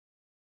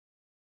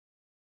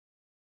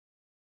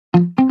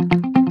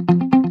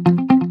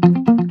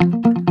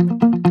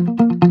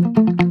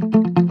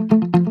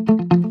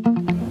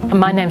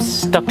My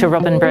name's Dr.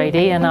 Robin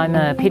Brady and I'm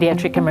a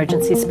paediatric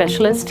emergency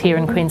specialist here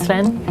in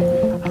Queensland.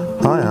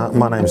 Hi,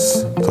 my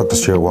name's Dr.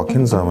 Stuart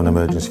Watkins. I'm an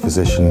emergency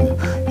physician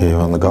here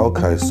on the Gold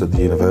Coast at the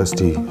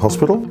University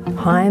Hospital.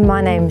 Hi, my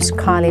name's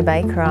Kylie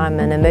Baker. I'm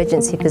an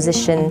emergency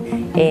physician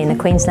in a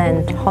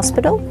Queensland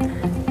hospital.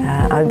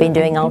 I've been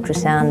doing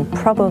ultrasound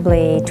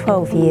probably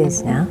 12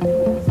 years now.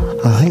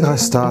 I think I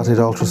started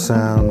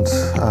ultrasound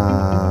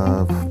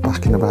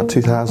back in about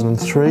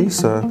 2003,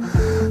 so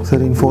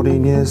 13,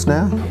 14 years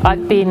now.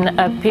 I've been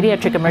a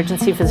paediatric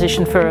emergency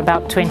physician for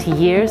about 20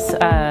 years.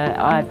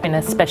 I've been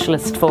a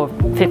specialist for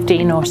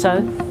 15 or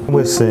so.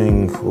 We're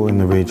seeing in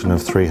the region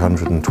of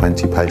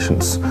 320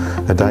 patients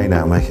a day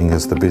now, making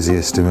us the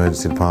busiest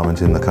emergency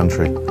department in the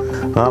country.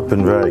 I've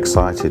been very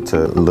excited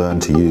to learn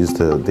to use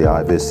the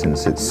iViz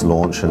since its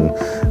launch, and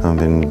I've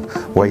been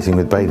waiting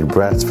with bated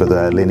breath for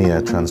the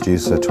linear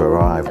transducer to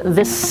arrive.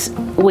 This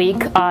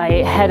week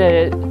I had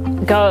a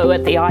go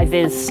at the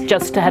iViz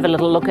just to have a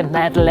little look at an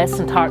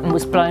adolescent heart and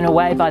was blown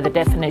away by the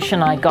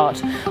definition I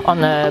got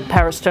on the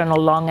parasternal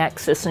long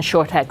axis and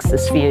short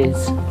axis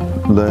views.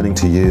 Learning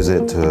to use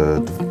it,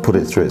 to put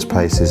it through its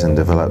paces and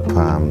develop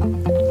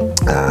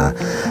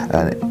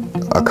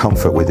a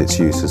comfort with its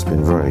use has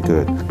been very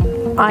good.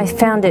 I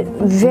found it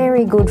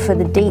very good for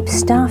the deep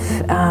stuff.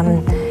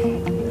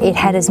 It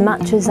had as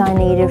much as I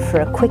needed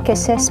for a quick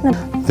assessment.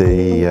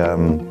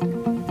 The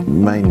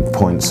main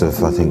points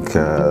of, I think,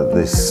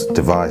 this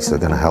device are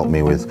going to help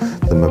me with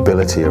the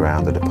mobility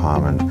around the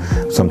department.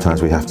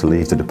 Sometimes we have to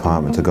leave the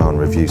department to go and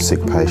review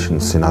sick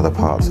patients in other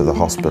parts of the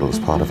hospital as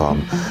part of our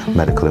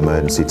medical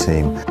emergency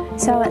team.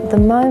 So at the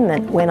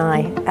moment when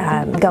I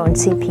go and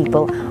see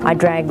people, I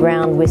drag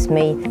around with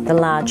me the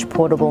large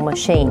portable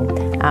machine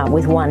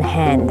with one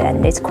hand,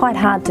 and it's quite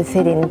hard to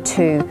fit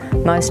into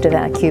most of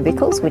our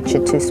cubicles, which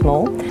are too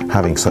small.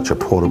 Having such a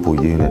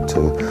portable unit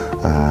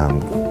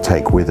to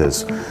take with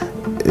us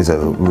is a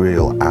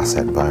real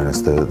asset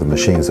bonus. The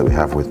machines that we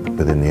have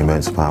within the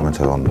emergency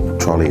department are on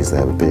trolleys.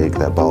 They're big,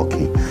 they're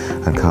bulky,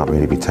 and can't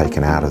really be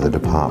taken out of the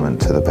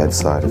department to the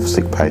bedside of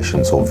sick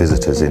patients or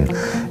visitors in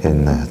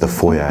the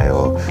foyer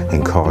or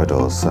in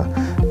corridors.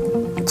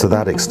 To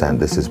that extent,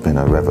 this has been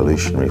a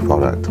revolutionary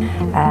product.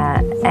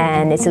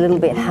 And it's a little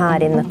bit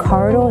hard in the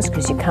corridors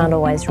because you can't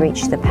always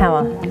reach the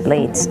power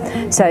leads.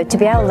 So to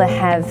be able to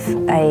have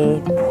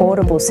a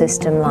portable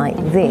system like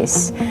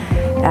this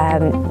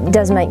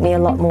does make me a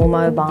lot more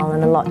mobile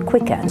and a lot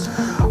quicker.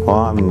 Well,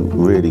 I'm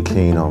really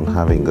keen on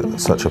having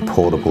such a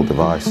portable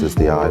device as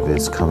the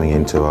iViz coming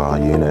into our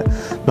unit,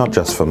 not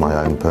just for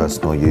my own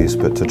personal use,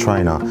 but to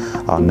train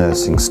our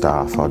nursing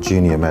staff, our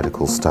junior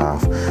medical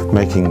staff,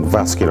 making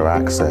vascular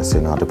access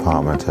in our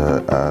department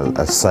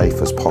as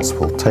safe as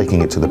possible,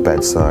 taking it to the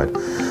bedside.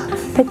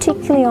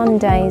 Particularly on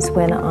days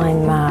when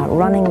I'm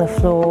running the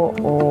floor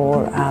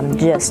or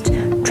just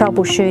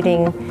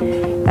troubleshooting,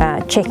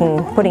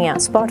 checking, putting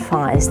out spot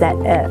fires, that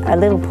a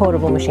little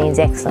portable machine is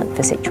excellent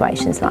for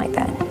situations like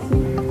that.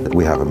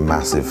 We have a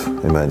massive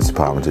emergency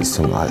department. It's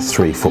something like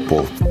 3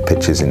 football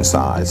pitches in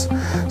size,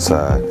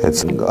 so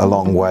it's a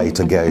long way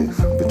to go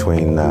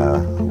between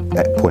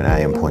point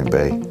A and point B.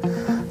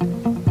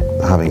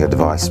 Having a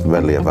device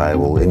readily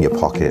available in your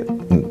pocket,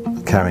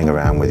 carrying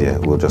around with you,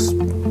 will just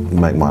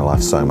make my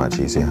life so much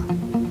easier.